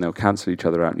 so often they'll cancel each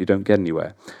other out and you don't get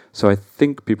anywhere. So I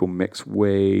think people mix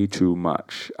way too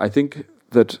much. I think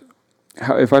that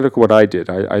if I look at what I did,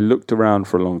 I looked around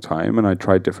for a long time and I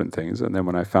tried different things, and then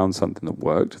when I found something that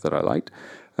worked, that I liked,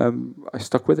 I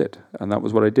stuck with it, and that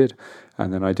was what I did.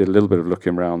 And then I did a little bit of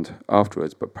looking around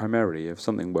afterwards, but primarily, if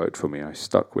something worked for me, I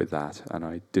stuck with that, and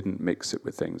I didn't mix it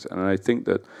with things. And I think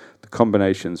that the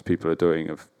combinations people are doing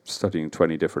of studying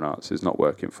 20 different arts is not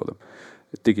working for them.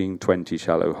 Digging 20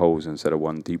 shallow holes instead of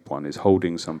one deep one is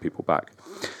holding some people back.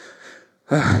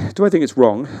 Do I think it's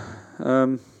wrong?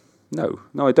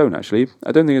 No, I don't actually.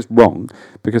 I don't think it's wrong,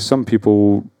 because some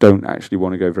people don't actually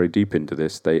want to go very deep into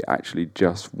this. They actually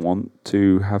just want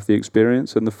to have the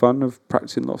experience and the fun of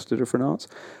practicing lots of different arts.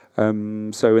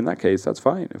 So in that case, that's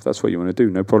fine. If that's what you want to do,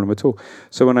 no problem at all.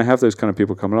 So when I have those kind of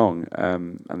people come along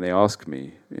and they ask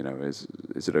me, is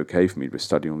it okay for me to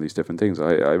study all these different things?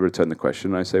 I return the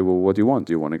question and I say, well, what do you want?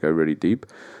 Do you want to go really deep,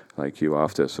 like you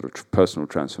after sort of personal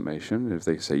transformation? If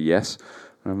they say yes,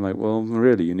 I'm like, well,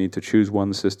 really, you need to choose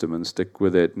one system and stick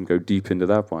with it and go deep into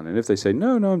that one. And if they say,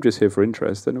 no, I'm just here for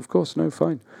interest, then of course, no,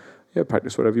 fine. Yeah,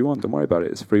 practice whatever you want. Don't worry about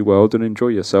it. It's a free world, and enjoy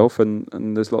yourself,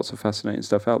 and there's lots of fascinating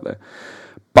stuff out there.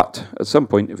 But at some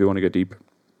point, if you want to go deep,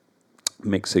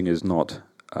 mixing is not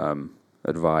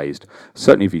advised.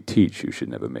 Certainly if you teach, you should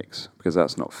never mix, because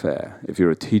that's not fair. If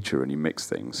you're a teacher and you mix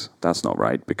things, that's not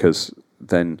right, because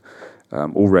then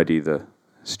already the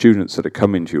students that are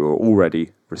coming to you are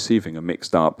already receiving a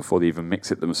mixed art before they even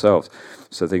mix it themselves.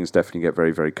 So things definitely get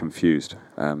very, very confused.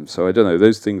 So I don't know,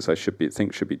 those things I should be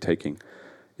taking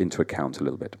into account a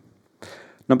little bit.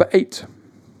 Number 8.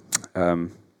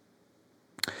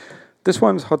 This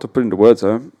one's hard to put into words,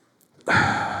 though.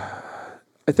 I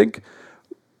think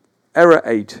error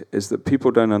 8 is that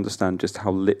people don't understand just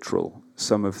how literal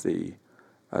some of the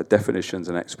definitions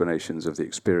and explanations of the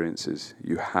experiences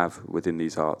you have within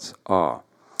these arts are.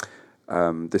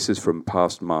 This is from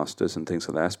past masters and things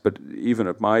like that, but even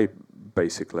at my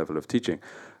basic level of teaching,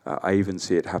 I even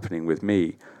see it happening with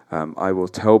me. I will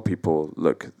tell people,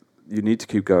 look, you need to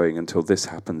keep going until this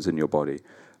happens in your body.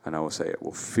 And I will say it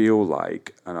will feel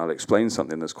like, and I'll explain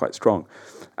something that's quite strong.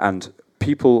 And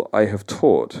people I have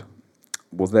taught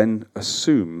will then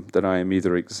assume that I am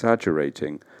either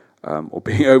exaggerating or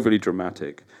being overly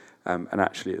dramatic, and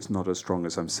actually it's not as strong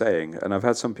as I'm saying. And I've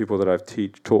had some people that I've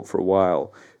taught for a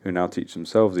while, who now teach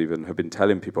themselves even, have been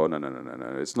telling people,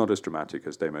 no, it's not as dramatic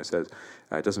as Demo says.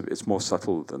 It's more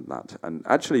subtle than that. And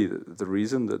actually the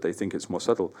reason that they think it's more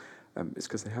subtle is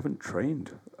because they haven't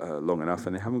trained long enough,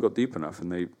 and they haven't got deep enough,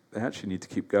 and they actually need to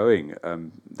keep going.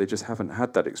 They just haven't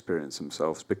had that experience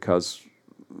themselves because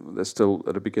they're still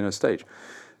at a beginner stage.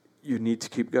 You need to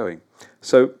keep going.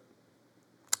 So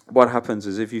what happens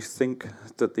is, if you think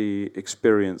that the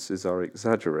experiences are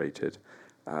exaggerated,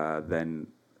 then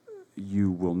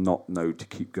you will not know to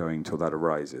keep going till that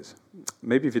arises.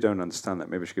 Maybe if you don't understand that,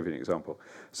 maybe I should give you an example.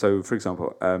 So, for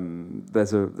example,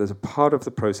 there's a part of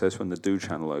the process when the do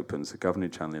channel opens, the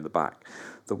governing channel in the back,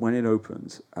 that when it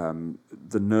opens,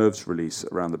 the nerves release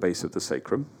around the base of the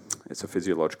sacrum. It's a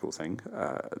physiological thing,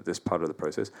 this part of the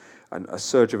process, and a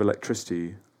surge of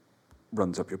electricity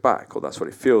runs up your back, or that's what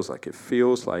it feels like. It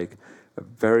feels like a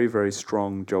very, very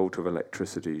strong jolt of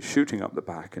electricity shooting up the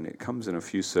back, and it comes in a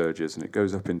few surges, and it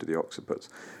goes up into the occiput.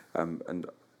 And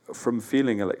from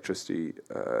feeling electricity,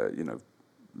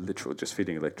 literal just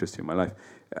feeling electricity in my life,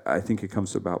 I think it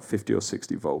comes to about 50 or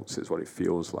 60 volts is what it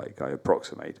feels like, I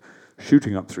approximate,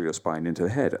 shooting up through your spine into the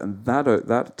head. And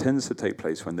that tends to take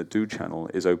place when the do channel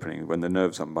is opening, when the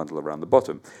nerves unbundle around the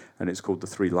bottom, and it's called the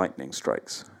 3 lightning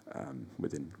strikes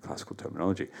within classical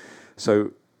terminology.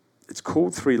 So it's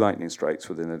called 3 lightning strikes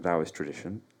within the Taoist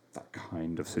tradition. That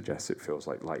kind of suggests it feels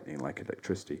like lightning, like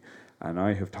electricity. And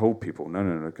I have told people,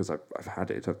 no, because I've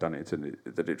had it, I've done it, and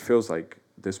that it feels like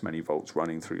this many volts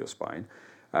running through your spine.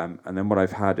 And then what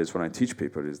I've had is, when I teach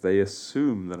people, is they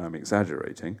assume that I'm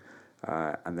exaggerating,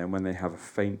 and then when they have a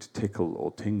faint tickle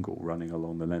or tingle running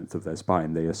along the length of their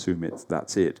spine, they assume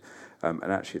that's it. And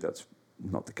actually that's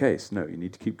not the case. No, you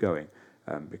need to keep going,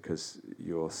 because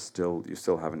you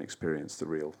still haven't experienced the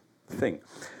real thing.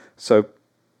 So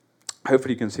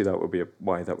hopefully you can see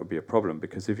why that would be a problem,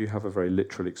 because if you have a very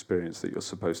literal experience that you're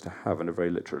supposed to have and a very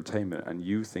literal attainment, and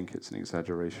you think it's an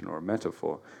exaggeration or a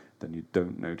metaphor, then you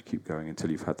don't know to keep going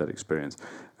until you've had that experience.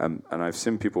 And I've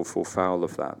seen people fall foul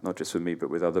of that, not just with me, but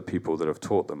with other people that have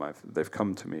taught them. They've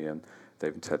come to me and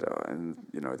they've said,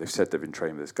 they've said they've been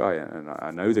trained with this guy, and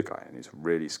I know the guy, and he's a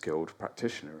really skilled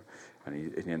practitioner,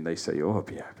 and they say, oh,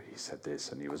 yeah, but he said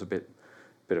this, and he was a bit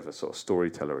of a sort of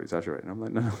storyteller, exaggerating. I'm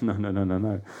like, no.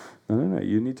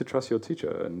 You need to trust your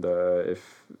teacher, and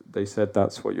if they said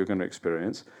that's what you're going to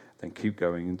experience, then keep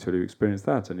going until you experience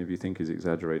that. And if you think he's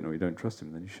exaggerating or you don't trust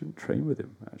him, then you shouldn't train with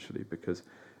him, actually, because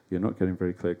you're not getting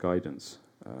very clear guidance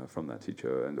from that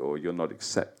teacher, or you're not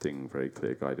accepting very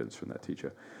clear guidance from that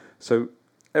teacher. So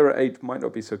error 8 might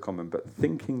not be so common, but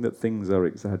thinking that things are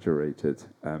exaggerated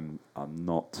are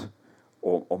not,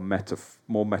 or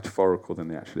more metaphorical than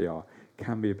they actually are,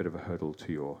 can be a bit of a hurdle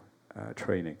to your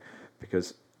training,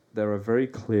 because there are very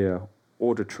clear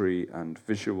auditory and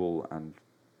visual and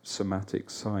somatic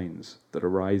signs that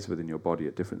arise within your body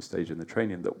at different stages in the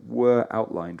training that were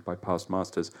outlined by past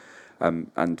masters,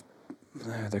 and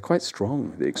they're quite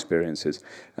strong, the experiences,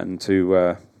 and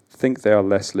to think they are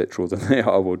less literal than they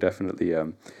are will definitely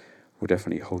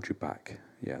hold you back.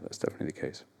 Yeah, that's definitely the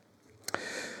case.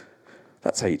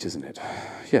 That's 8, isn't it?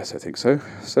 Yes, I think so.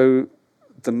 So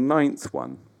the ninth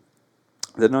thing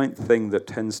that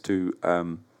tends to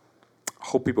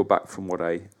hold people back from what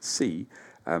I see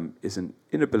is an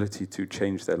inability to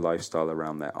change their lifestyle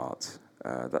around their art.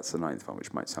 That's the 9th one,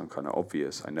 which might sound kind of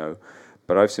obvious, I know.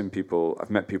 But I've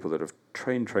met people that have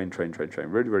trained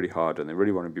really, really hard, and they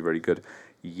really want to be really good,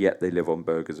 yet they live on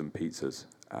burgers and pizzas.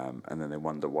 And then they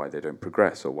wonder why they don't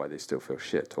progress, or why they still feel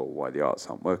shit, or why the arts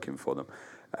aren't working for them.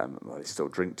 Or they still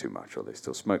drink too much, or they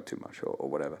still smoke too much, or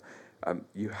whatever.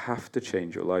 You have to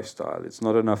change your lifestyle. It's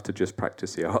not enough to just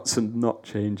practice the arts and not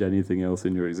change anything else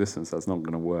in your existence. That's not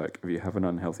going to work. If you have an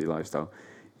unhealthy lifestyle,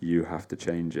 you have to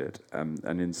change it. And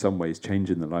in some ways,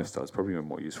 changing the lifestyle is probably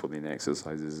more useful than the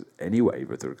exercises anyway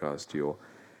with regards to your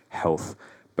health.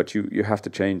 But you have to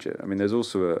change it. I mean, there's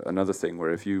also another thing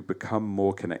where if you become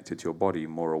more connected to your body,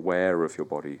 more aware of your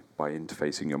body by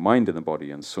interfacing your mind in the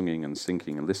body and singing and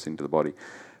syncing and listening to the body,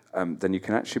 then you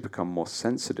can actually become more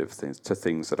sensitive to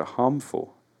things that are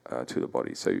harmful to the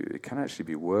body. So it can actually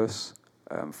be worse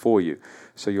for you.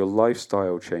 So your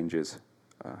lifestyle changes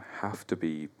have to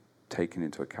be taken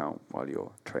into account while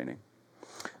you're training.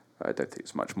 I don't think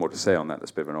there's much more to say on that.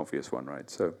 That's a bit of an obvious one, right?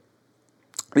 So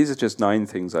these are just 9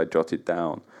 things I jotted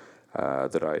down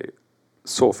that I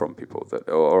saw from people that,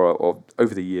 or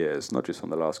over the years, not just on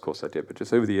the last course I did, but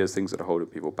just over the years, things that are holding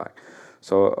people back.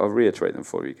 So I'll reiterate them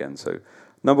for you again. So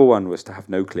number one was to have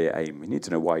no clear aim. You need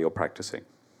to know why you're practicing.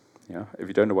 If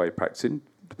you don't know why you're practicing,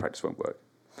 the practice won't work.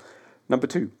 Number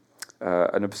two,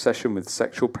 an obsession with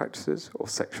sexual practices or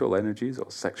sexual energies or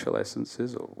sexual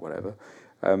essences or whatever.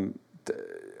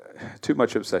 Too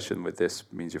much obsession with this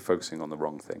means you're focusing on the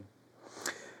wrong thing.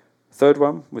 Third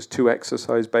one was too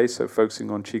exercise-based, so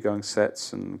focusing on Qigong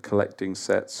sets and collecting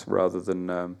sets rather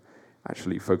than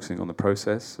actually focusing on the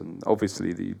process. And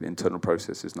obviously the internal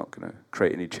process is not going to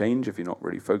create any change if you're not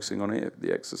really focusing on it.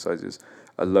 The exercises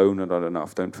alone are not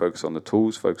enough. Don't focus on the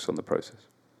tools, focus on the process.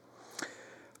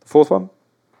 The fourth one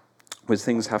was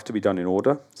things have to be done in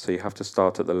order. So you have to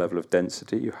start at the level of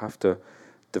density. You have to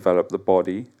develop the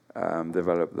body,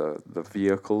 develop the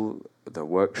vehicle, the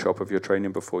workshop of your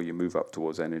training before you move up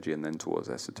towards energy and then towards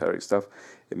esoteric stuff.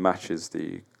 It matches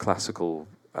the classical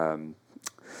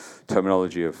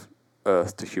terminology of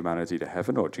earth to humanity to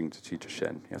heaven, or Jing to Qi to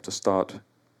Shen. You have to start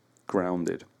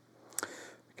grounded.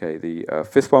 Okay, the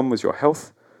fifth one was your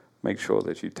health. Make sure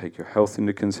that you take your health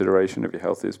into consideration. If your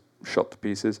health is shot to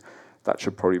pieces, that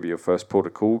should probably be your first port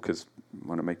of call, because you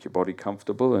want to make your body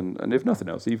comfortable. And if nothing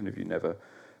else, even if you never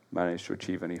manage to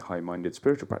achieve any high-minded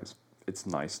spiritual practice, it's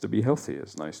nice to be healthy.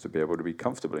 It's nice to be able to be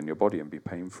comfortable in your body and be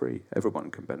pain-free.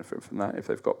 Everyone can benefit from that if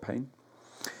they've got pain.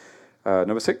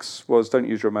 Number 6 was don't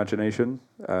use your imagination.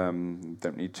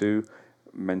 Don't need to.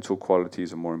 Mental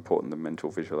qualities are more important than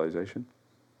mental visualization.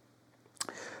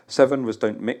 7 was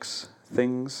don't mix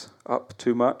things up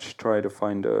too much. Try to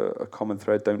find a common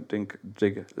thread. Don't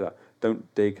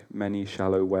dig many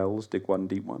shallow wells. Dig one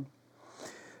deep one.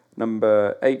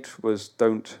 Number 8 was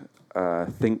don't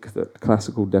think that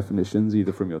classical definitions,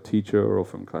 either from your teacher or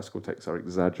from classical texts, are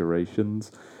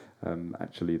exaggerations.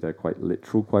 Actually, they're quite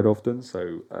literal quite often,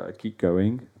 so keep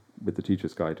going with the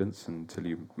teacher's guidance until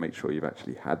you make sure you've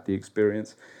actually had the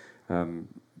experience.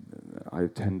 I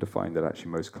tend to find that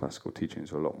actually most classical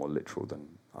teachings are a lot more literal than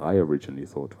I originally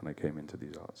thought when I came into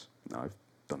these arts. Now I've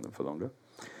done them for longer.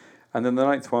 And then the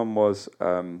 9th one was,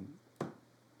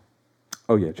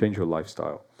 change your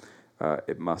lifestyle.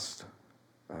 It must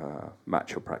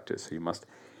match your practice. So you must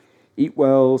eat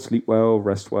well, sleep well,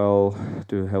 rest well,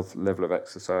 do a healthy level of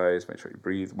exercise, make sure you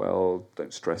breathe well,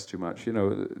 don't stress too much.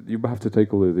 You have to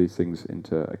take all of these things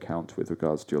into account with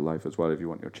regards to your life as well if you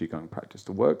want your Qigong practice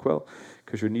to work well,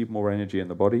 because you need more energy in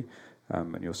the body,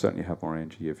 and you'll certainly have more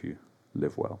energy if you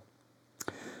live well.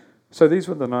 So these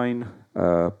were the 9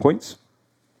 points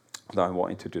that I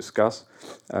wanted to discuss,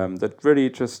 that really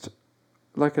just,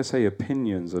 like I say,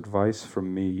 opinions, advice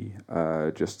from me,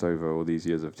 just over all these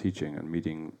years of teaching and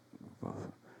meeting. Well,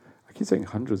 I keep saying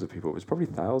hundreds of people. It's probably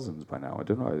thousands by now. I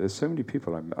don't know. There's so many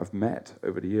people I've met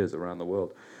over the years around the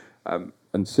world,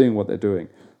 and seeing what they're doing,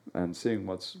 and seeing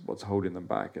what's holding them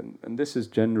back. And this is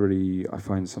generally, I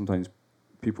find sometimes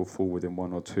people fall within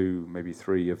 1 or 2, maybe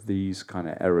 3 of these kind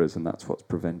of errors, and that's what's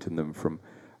preventing them from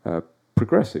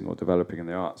progressing or developing in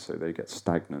the arts. So they get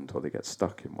stagnant or they get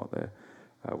stuck in what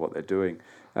they're doing.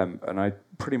 And I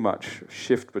pretty much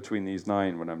shift between these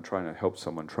 9 when I'm trying to help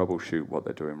someone troubleshoot what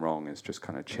they're doing wrong, is just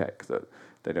kind of check that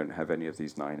they don't have any of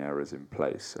these 9 errors in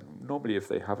place. And normally if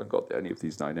they haven't got any of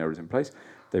these 9 errors in place,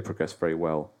 they progress very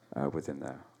well within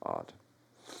their art.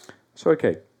 So,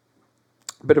 okay,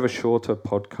 a bit of a shorter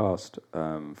podcast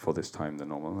for this time than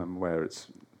normal. I'm aware it's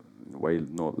way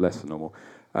less than normal.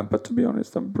 But to be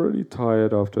honest, I'm pretty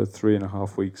tired after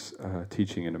 3.5 weeks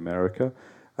teaching in America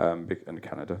and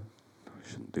Canada. I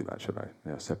shouldn't do that, should I?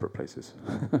 They are separate places.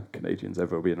 Canadians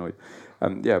ever will be annoyed.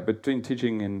 Between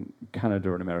teaching in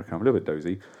Canada and America, I'm a little bit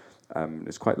dozy.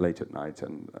 It's quite late at night,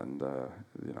 and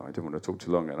I didn't want to talk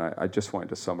too long, and I just wanted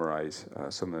to summarize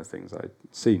some of the things I'd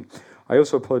seen. I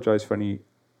also apologize for any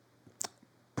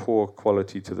poor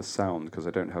quality to the sound, because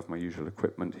I don't have my usual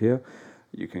equipment here.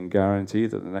 You can guarantee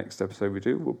that the next episode we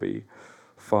do will be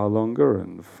far longer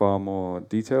and far more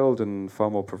detailed and far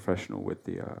more professional with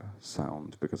the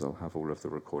sound, because I'll have all of the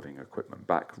recording equipment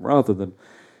back, rather than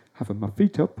having my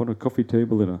feet up on a coffee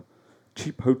table in a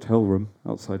cheap hotel room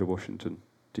outside of Washington,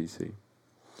 D.C.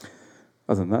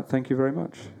 Other than that, thank you very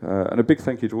much. And a big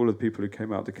thank you to all of the people who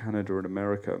came out to Canada and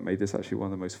America. Made this actually one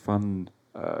of the most fun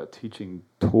teaching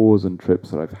tours and trips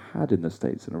that I've had in the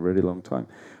States in a really long time.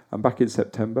 I'm back in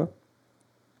September.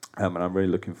 And I'm really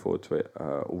looking forward to it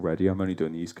already. I'm only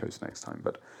doing the East Coast next time,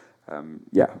 but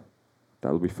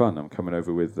that'll be fun. I'm coming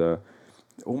over with... I'm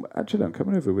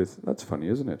coming over with... That's funny,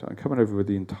 isn't it? I'm coming over with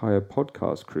the entire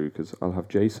podcast crew, because I'll have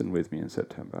Jason with me in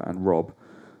September, and Rob,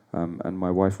 and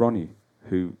my wife Ronnie,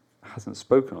 who hasn't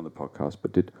spoken on the podcast,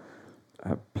 but did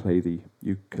play the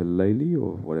ukulele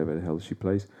or whatever the hell she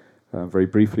plays very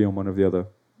briefly on one of the other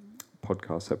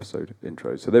podcast episode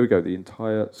intros. So there we go. The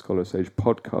entire Scholar Sage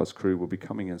podcast crew will be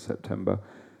coming in September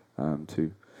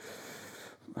to,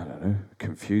 I don't know,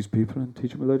 confuse people and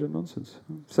teach them a load of nonsense.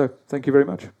 So thank you very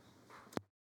much.